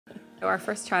Our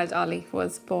first child, Ollie,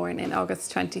 was born in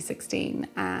August 2016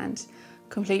 and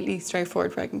completely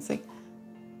straightforward pregnancy.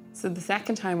 So the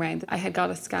second time round, I had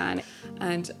got a scan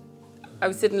and I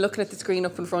was sitting looking at the screen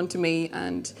up in front of me,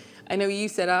 and I know you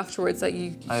said afterwards that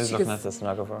you... I was looking at the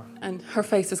sonographer. And her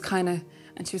face was kind of...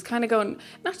 And she was kind of going...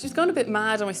 she was going a bit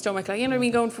mad on my stomach, like, you know what I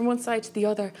mean, going from one side to the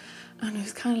other. And I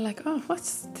was kind of like, oh,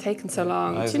 what's taking so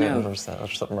long? I was waiting for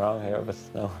something wrong here, but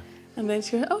no. And then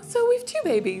she went, oh, so we've 2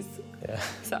 babies. Yeah.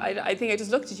 So I think I just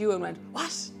looked at you and went,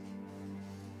 what?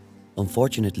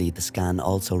 Unfortunately, the scan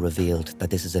also revealed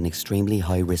that this is an extremely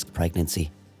high-risk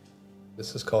pregnancy.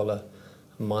 This is called a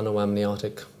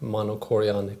monoamniotic,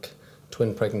 monochorionic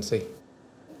twin pregnancy.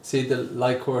 See the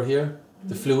liquor here,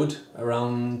 the fluid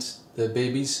around the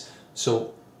babies,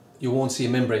 so you won't see a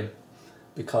membrane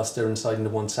because they're inside in the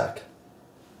one sac.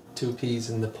 2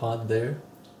 peas in the pod there.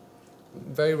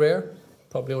 Very rare,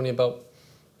 probably only about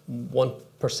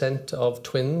 1% of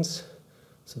twins,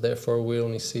 so therefore we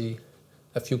only see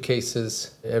a few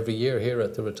cases every year here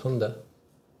at the Rotunda.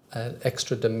 An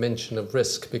extra dimension of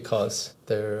risk because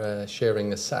they're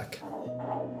sharing a sac.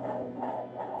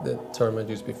 The term I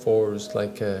used before is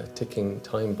like a ticking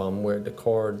time bomb where the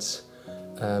cords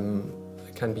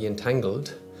can be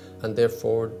entangled and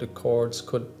therefore the cords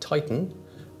could tighten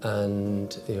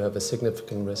and you have a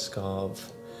significant risk of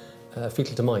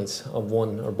fetal demise of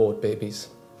one or both babies.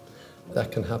 That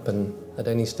can happen at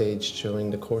any stage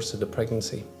during the course of the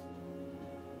pregnancy.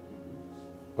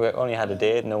 We only had a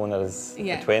date knowing that it was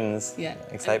the twins,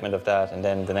 excitement of that, and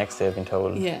then the next day being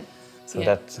told. So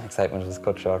that excitement was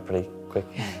cut short pretty quick.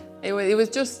 It was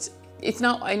just, it's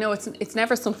not, I know it's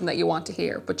never something that you want to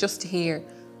hear, but just to hear,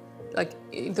 like,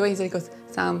 the way he said, he goes,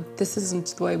 Sam, this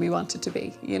isn't the way we want it to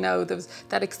be. You know, there was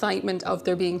that excitement of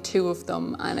there being 2 of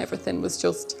them and everything was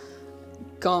just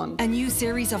gone. A new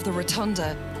series of The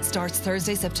Rotunda starts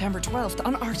Thursday, September 12th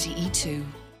on RTE2.